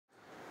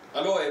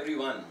Hello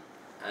everyone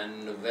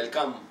and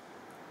welcome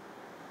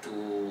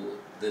to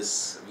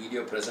this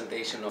video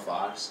presentation of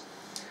ours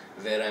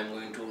where I'm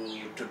going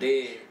to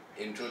today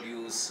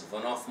introduce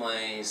one of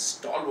my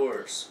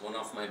stalwarts, one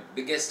of my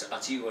biggest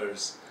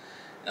achievers.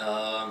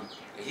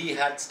 He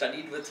had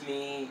studied with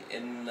me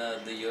in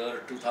the year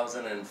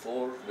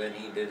 2004 when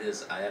he did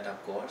his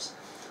IATA course.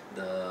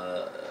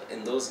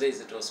 In those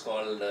days it was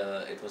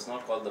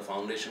not called the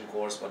foundation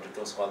course, but it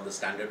was called the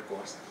standard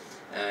course,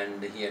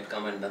 and he had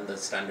come and done the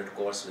standard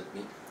course with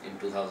me in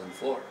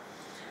 2004.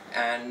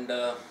 And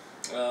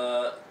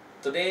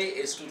today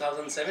is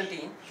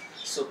 2017,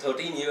 so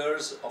 13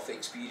 years of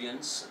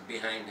experience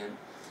behind him,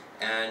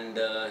 and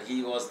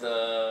he was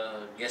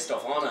the guest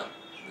of honor,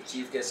 the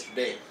chief guest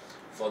today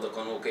for the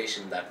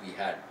convocation that we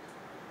had.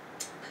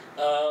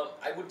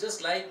 I would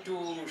just like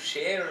to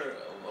share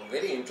a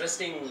very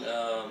interesting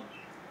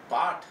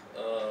part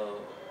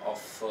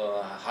of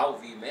how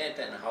we met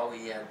and how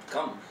he had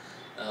come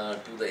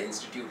to the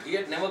institute. He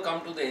had never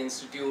come to the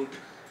institute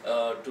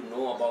to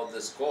know about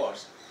this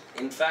course.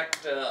 In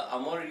fact,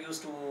 Amar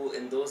used to,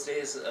 in those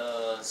days,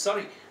 I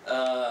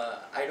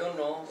don't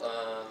know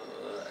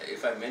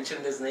if I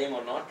mentioned his name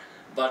or not,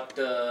 but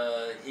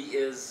he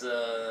is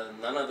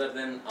none other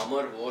than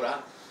Amar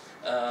Vora,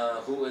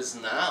 who is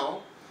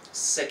now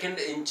second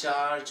in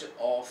charge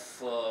of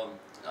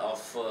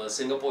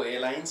Singapore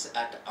Airlines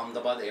at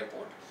Ahmedabad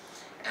Airport,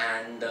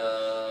 and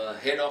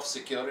head of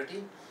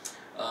security.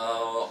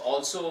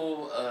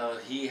 Also,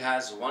 he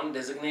has one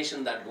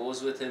designation that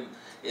goes with him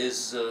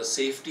is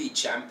safety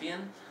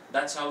champion.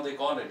 That's how they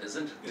call it,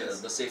 isn't it?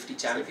 Yes. The safety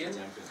champion.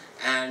 Safety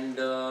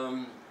champion.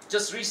 And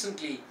just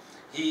recently,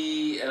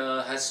 he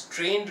has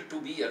trained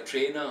to be a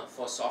trainer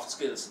for soft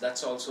skills.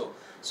 That's also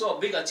so a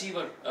big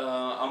achiever.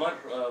 Amar,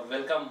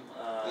 welcome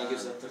Thank you,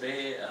 sir.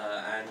 today,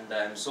 and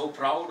I'm so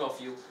proud of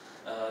you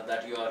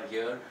that you are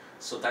here.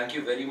 So thank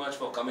you very much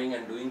for coming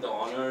and doing the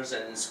honors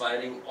and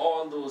inspiring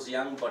all those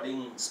young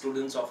budding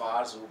students of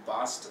ours who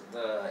passed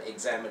the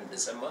exam in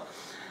December.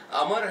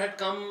 Amar had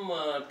come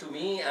to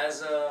me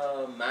as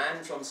a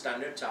man from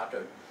Standard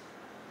Chartered.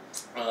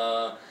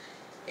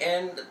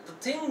 And the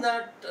thing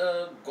that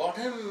got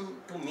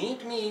him to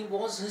meet me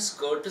was his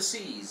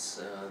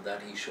courtesies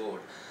that he showed.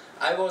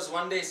 I was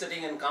one day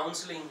sitting and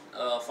counseling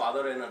a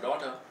father and a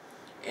daughter,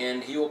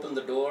 and he opened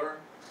the door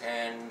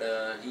and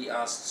he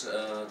asked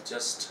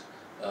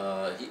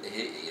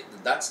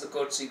that's the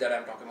courtesy that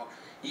I'm talking about.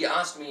 He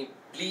asked me,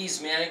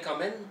 please, may I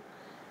come in?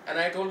 And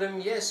I told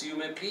him, yes, you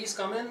may please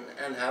come in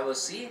and have a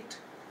seat.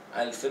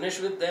 I'll finish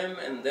with them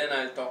and then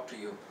I'll talk to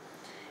you.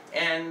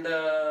 And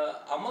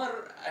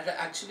Amar had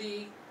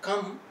actually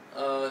come.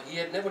 He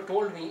had never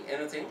told me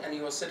anything, and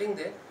he was sitting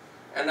there.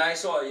 And I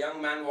saw a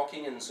young man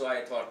walking in, so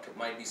I thought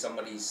might be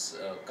somebody's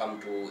come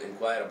to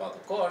inquire about the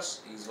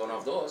course. He's one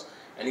of those.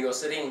 And he was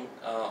sitting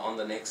on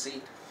the next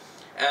seat.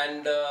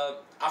 And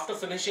after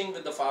finishing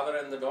with the father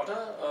and the daughter,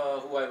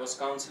 who I was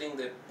counseling,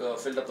 they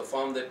filled up the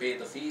form, they paid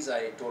the fees.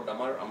 I told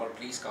Amar,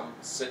 please come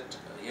sit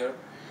here.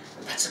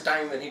 And that's the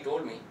time when he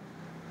told me,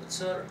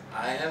 sir,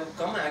 I have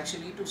come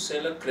actually to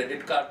sell a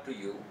credit card to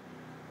you.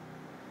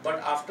 But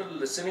after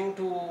listening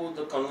to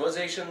the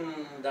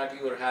conversation that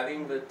you were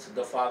having with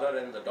the father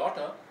and the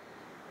daughter,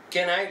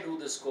 can I do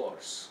this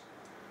course?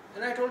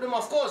 And I told him,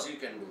 of course you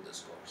can do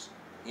this course.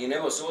 He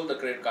never sold the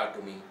credit card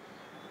to me,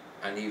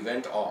 and he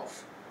went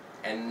off.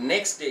 And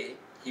next day,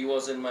 he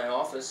was in my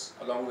office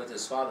along with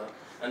his father,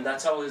 and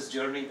that's how his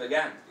journey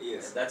began.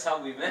 Yes. That's how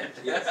we met.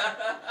 Yes.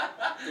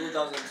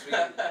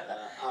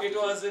 2003. It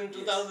was in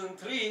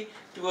 2003,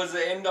 towards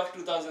the end of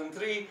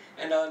 2003,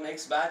 and our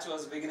next batch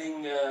was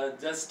beginning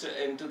just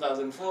in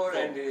 2004,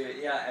 and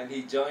and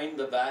he joined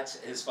the batch.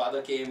 His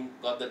father came,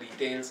 got the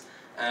details,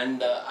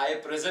 and I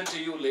present to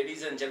you,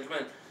 ladies and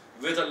gentlemen,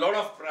 with a lot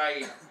of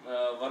pride,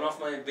 one of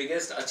my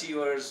biggest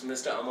achievers,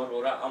 Mr. Amar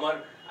Vora.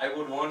 Amar, I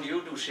would want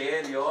you to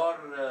share your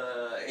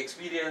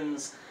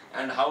experience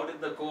and how did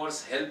the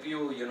course help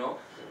you, you know.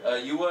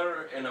 You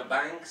were in a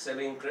bank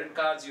selling credit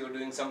cards, you were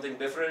doing something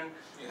different,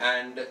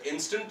 and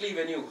instantly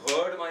when you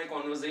heard my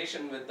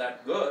conversation with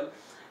that girl,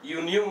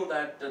 you knew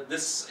that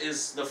this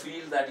is the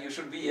field that you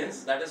should be in.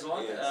 That is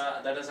what,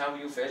 that is how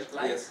you felt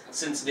like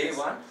since day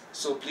one.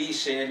 So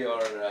please share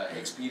your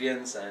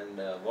experience and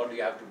what do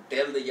you have to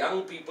tell the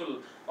young people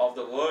of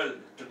the world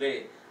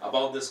today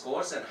about this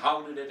course and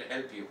how did it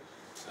help you?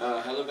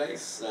 Hello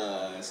guys,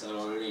 sir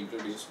already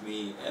introduced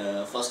me.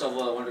 First of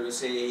all, I wanted to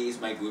say he's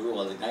my guru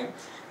all the time.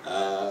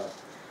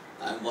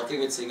 I'm working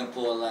with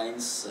Singapore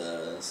Airlines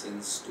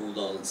since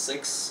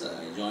 2006.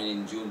 I joined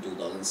in June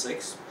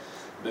 2006.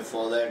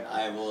 Before that,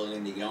 I was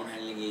in the ground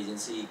handling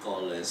agency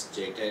called as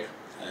JTER,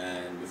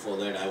 and before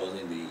that, I was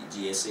in the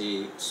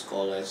GSA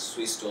called as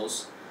Swiss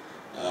Stores.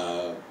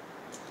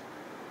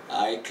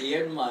 I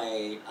cleared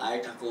my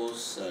ITTI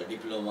course,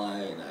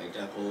 diploma in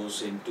ITTI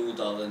course in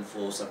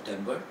 2004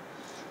 September,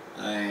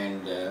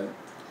 and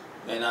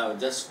when I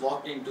just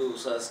walked into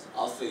such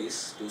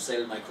office to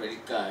sell my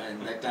credit card,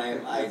 and that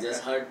time I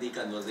just heard the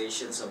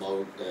conversations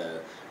about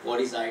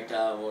what is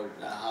ITTI,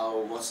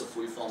 what's the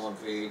full form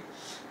of it,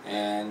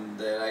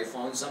 and I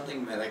found found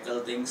something miracle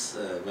things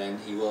when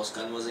he was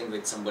conversing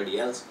with somebody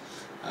else.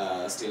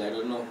 Still I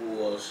don't know who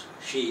was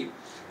she.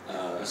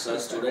 So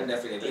student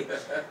definitely.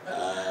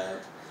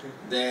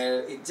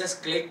 There it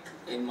just clicked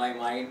in my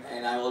mind,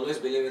 and I always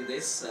believe in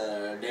this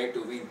dare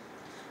to win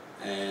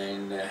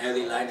and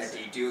heavy line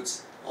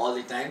attitudes all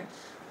the time.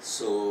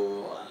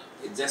 So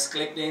it just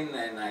clicked in,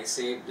 and I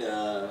said,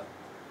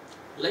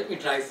 let me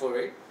try for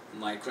it.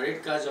 My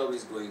credit card job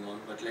is going on,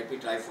 but let me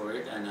try for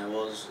it, and I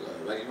was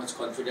very much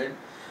confident.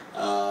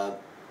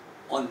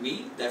 On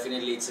me,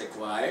 definitely it's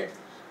acquired,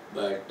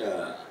 but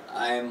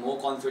I am more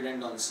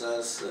confident on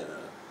sir's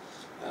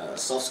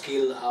soft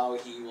skill, how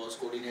he was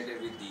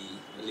coordinated with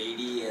the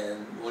lady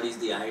and what is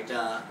the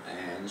ITA,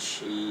 and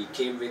she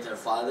came with her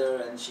father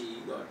and she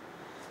got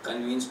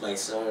convinced by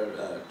sir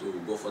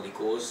to go for the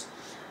course.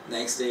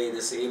 Next day,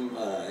 the same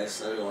as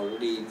sir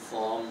already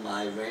informed,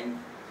 I went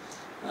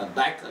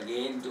back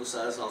again to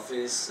sir's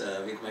office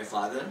with my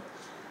father,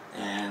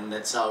 and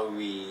that's how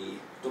we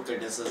took a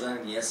decision.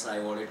 Yes, I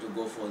wanted to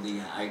go for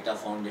the ITA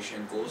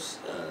foundation course,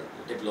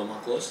 diploma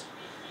course,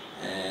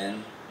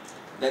 and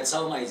that's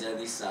how my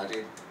journey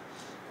started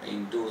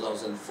in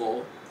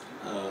 2004.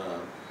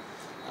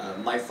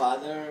 My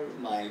father,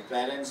 my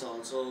parents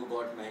also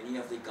got many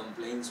of the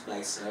complaints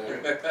by sir.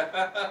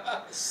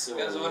 So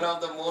he was one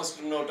of the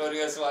most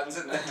notorious ones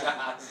in the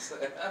class.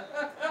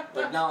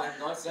 but now I'm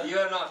not, sir. You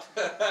are not.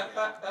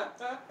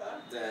 Yeah.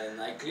 Then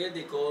I cleared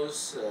the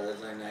course,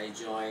 then I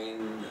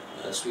joined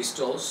Swiss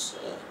stores,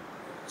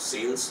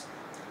 sales.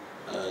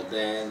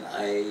 Then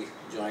I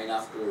joined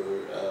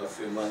after a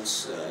few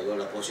months. I got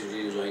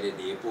opportunity to join at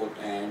the airport,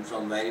 and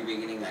from very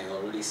beginning I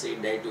already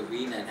said dare to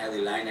win and have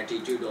the line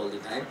attitude all the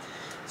time.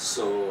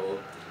 So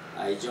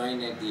I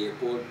joined at the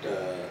airport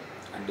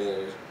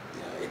under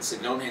it's a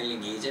ground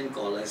handling agent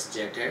called as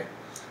Jetter,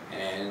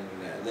 and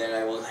there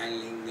I was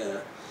handling.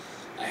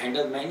 I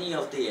handled many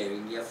of the Air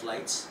India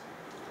flights,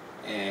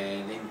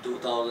 and in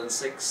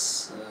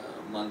 2006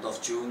 month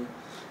of June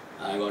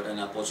I got an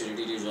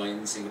opportunity to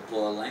join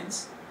Singapore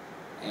Airlines.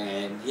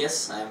 And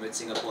yes, I am with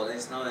Singapore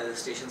Airlines now as a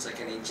station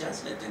second in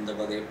charge at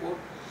Ahmedabad Airport.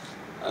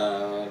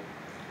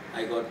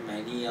 I got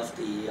many of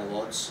the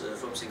awards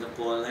from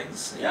Singapore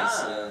Airlines. Yeah,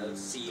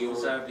 CEO,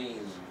 those have been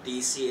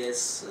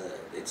TCS,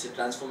 it's a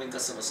Transforming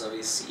Customer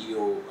Service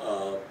CEO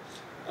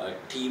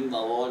Team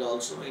Award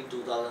also in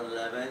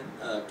 2011,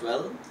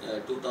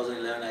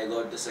 2011 I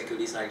got the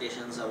Security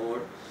Citations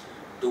Award.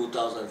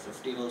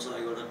 2015 also I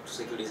got a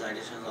Security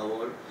Citations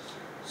Award.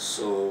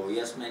 So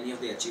yes, many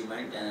of the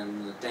achievement,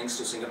 and thanks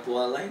to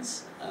Singapore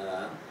Airlines,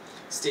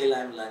 still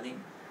I'm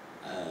learning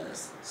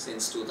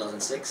since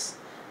 2006.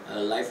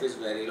 Life is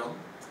very long.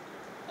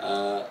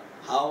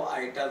 How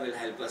ITA will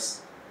help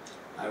us,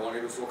 I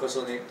wanted to focus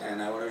on it,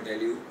 and I want to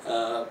tell you,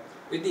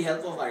 with the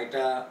help of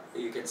ITA,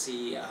 you can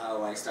see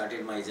how I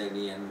started my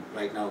journey and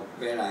right now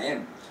where I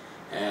am.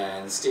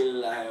 And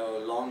still I have a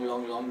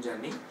long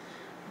journey.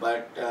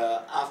 But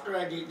after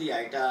I did the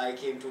ITA, I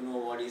came to know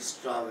what is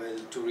travel,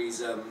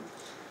 tourism,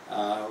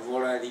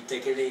 what are the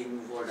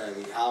ticketing,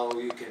 how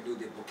you can do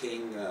the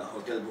booking,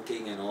 hotel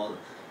booking and all.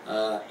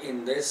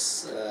 In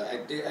this,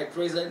 at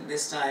present,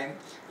 this time,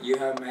 you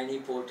have many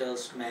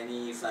portals,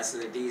 many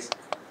facilities.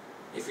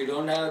 If you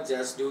don't have,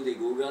 just do the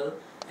Google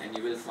and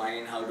you will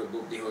find how to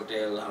book the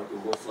hotel, how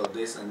to go for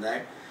this and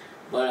that.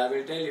 But I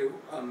will tell you,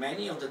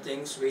 many of the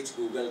things which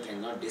Google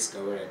cannot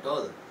discover at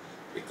all,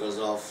 because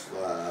of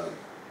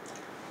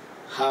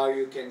how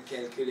you can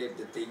calculate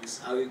the things,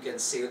 how you can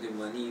save the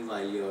money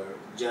while your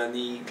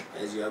journey,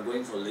 as you are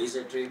going for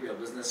leisure trip, your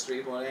business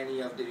trip, or any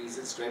of the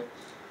reasons trip.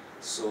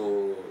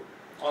 So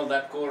all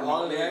that core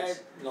knowledge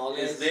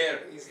is there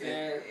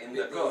in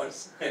the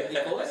course. In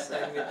the course,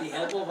 and with the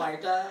help of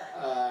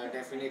ITA,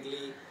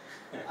 definitely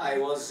I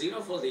was zero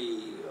for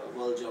the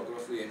world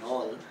geography and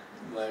all.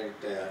 But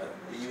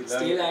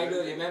still I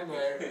do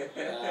remember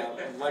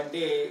one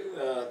day,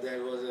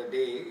 there was a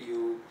day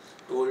you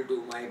told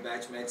to my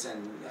batchmates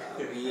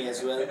and me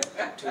as well,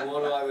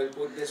 tomorrow I will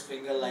put this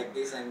finger like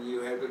this and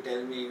you have to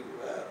tell me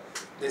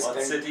this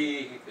what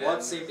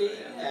city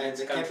and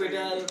the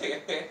capital,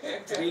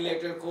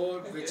 3-letter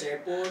code, which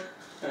airport.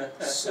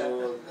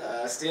 So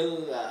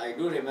still I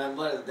do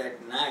remember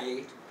that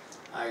night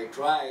I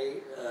try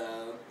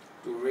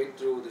to read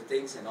through the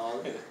things and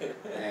all,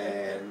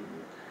 and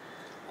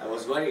I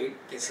was worried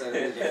because sir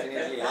will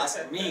definitely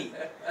ask me,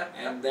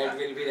 and that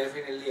will be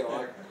definitely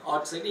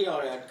odd city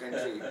or odd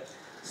country.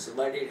 So,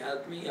 but it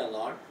helped me a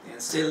lot, and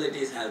still it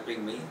is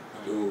helping me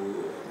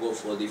to go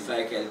for the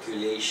fair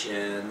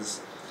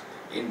calculations.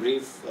 In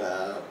brief,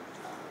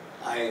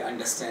 I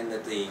understand the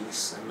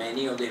things.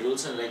 Many of the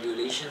rules and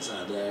regulations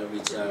are there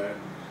which are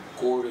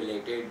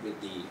correlated with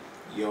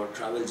your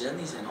travel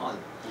journeys and all.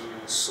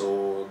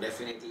 So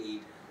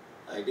definitely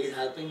it is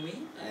helping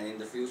me, and in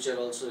the future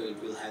also it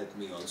will help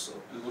me also.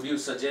 Would you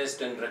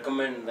suggest and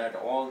recommend that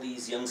all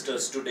these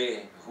youngsters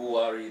today who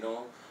are,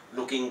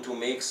 looking to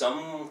make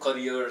some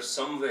career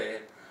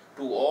somewhere,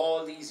 to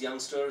all these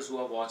youngsters who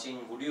are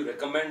watching, would you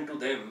recommend to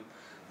them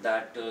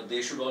that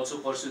they should also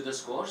pursue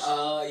this course?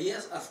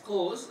 Yes, of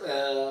course.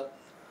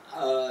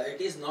 It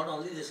it is not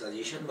only the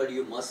suggestion, but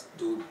you must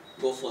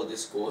go for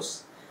this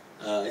course.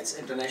 It's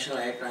International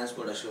Air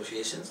Transport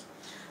Associations,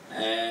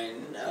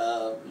 and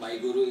my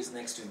guru is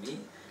next to me.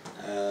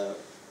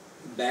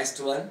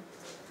 Best one.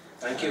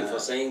 Thank you for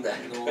saying that.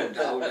 No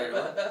doubt at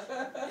all.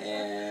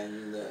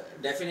 And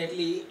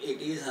definitely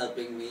it is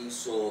helping me.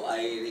 So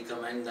I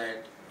recommend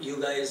that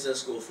you guys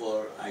just go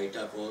for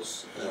ITA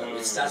course.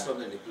 It starts from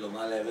the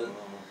diploma level.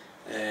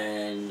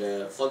 And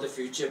for the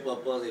future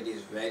purpose, it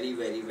is very,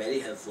 very, very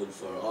helpful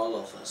for all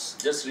of us.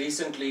 Just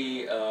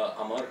recently,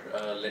 Amar,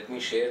 let me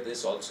share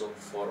this also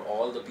for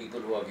all the people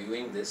who are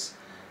viewing this.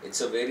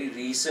 It's a very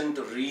recent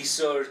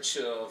research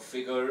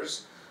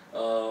figures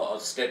or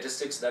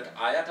statistics that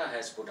IATA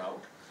has put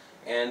out.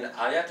 And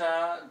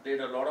IATA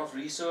did a lot of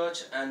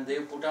research, and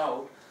they put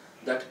out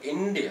that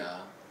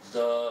India,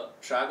 the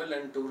travel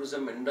and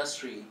tourism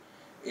industry,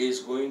 is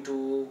going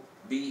to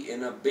be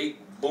in a big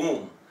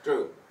boom.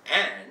 True.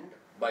 And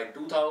by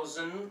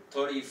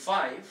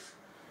 2035,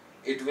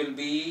 it will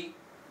be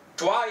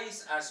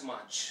twice as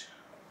much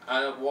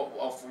of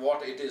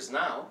what it is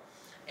now,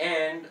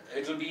 and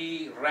it will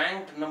be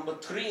ranked number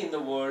 3 in the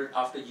world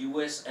after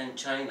US and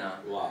China.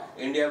 Wow.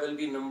 India will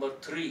be number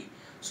 3.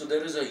 So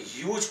there is a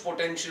huge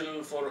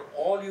potential for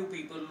all you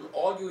people,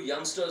 all you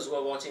youngsters who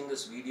are watching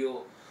this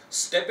video.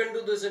 Step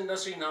into this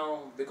industry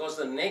now, because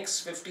the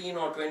next 15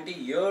 or 20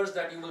 years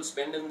that you will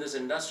spend in this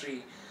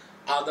industry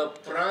are the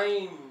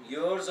prime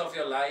years of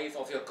your life,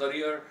 of your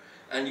career,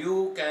 and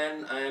you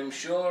can, I am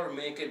sure,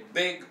 make it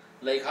big,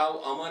 like how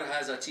Amar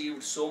has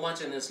achieved so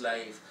much in his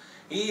life.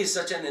 He is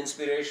such an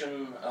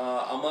inspiration.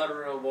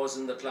 Amar was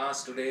in the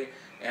class today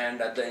and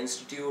at the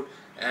institute,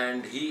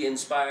 and he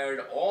inspired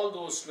all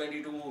those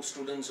 22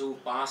 students who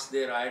passed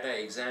their IITA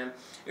exam.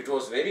 It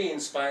was very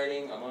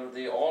inspiring, Amar.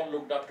 They all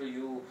looked up to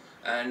you,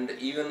 and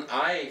even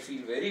I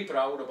feel very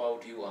proud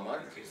about you,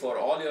 Amar, for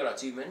all your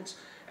achievements.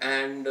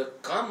 And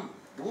come,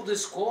 do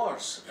this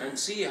course and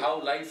see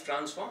how life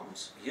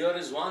transforms. Here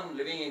is one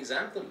living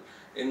example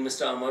in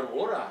Mr. Amar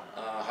Vora,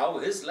 how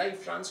his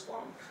life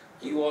transformed.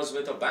 He was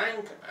with a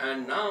bank,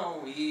 and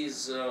now he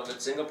is with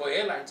Singapore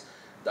Airlines.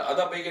 The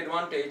other big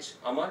advantage,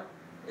 Amar,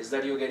 is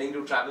that you're getting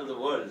to travel the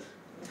world.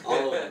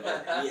 Oh,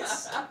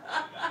 yes.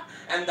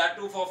 And that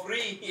too for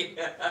free.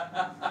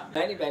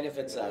 Many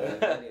benefits are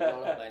there, a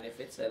lot of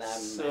benefits, and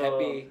I'm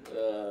happy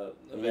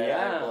where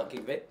I'm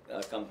working with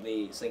a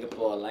company,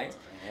 Singapore Airlines.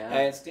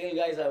 And still,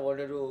 guys, I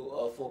wanted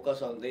to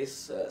focus on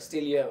this.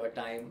 Still, you have a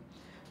time.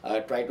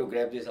 Try to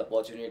grab this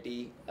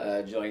opportunity.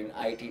 Join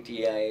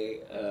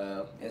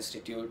ITTI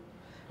Institute,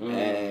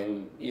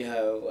 and you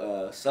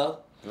have Sir,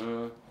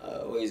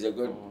 who is a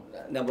good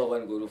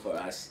 #1 guru for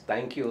us.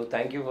 Thank you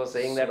for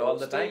saying that all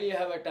the time. Still, you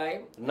have a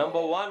time.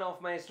 #1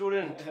 of my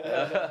student.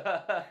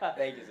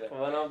 Thank you, sir.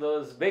 One of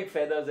those big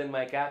feathers in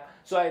my cap.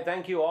 So I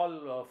thank you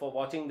all for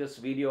watching this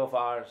video of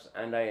ours,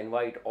 and I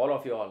invite all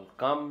of you all,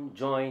 come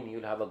join.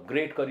 You'll have a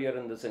great career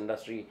in this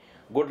industry.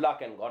 Good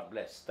luck and God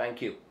bless.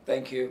 Thank you.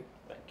 Thank you.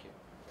 Thank you.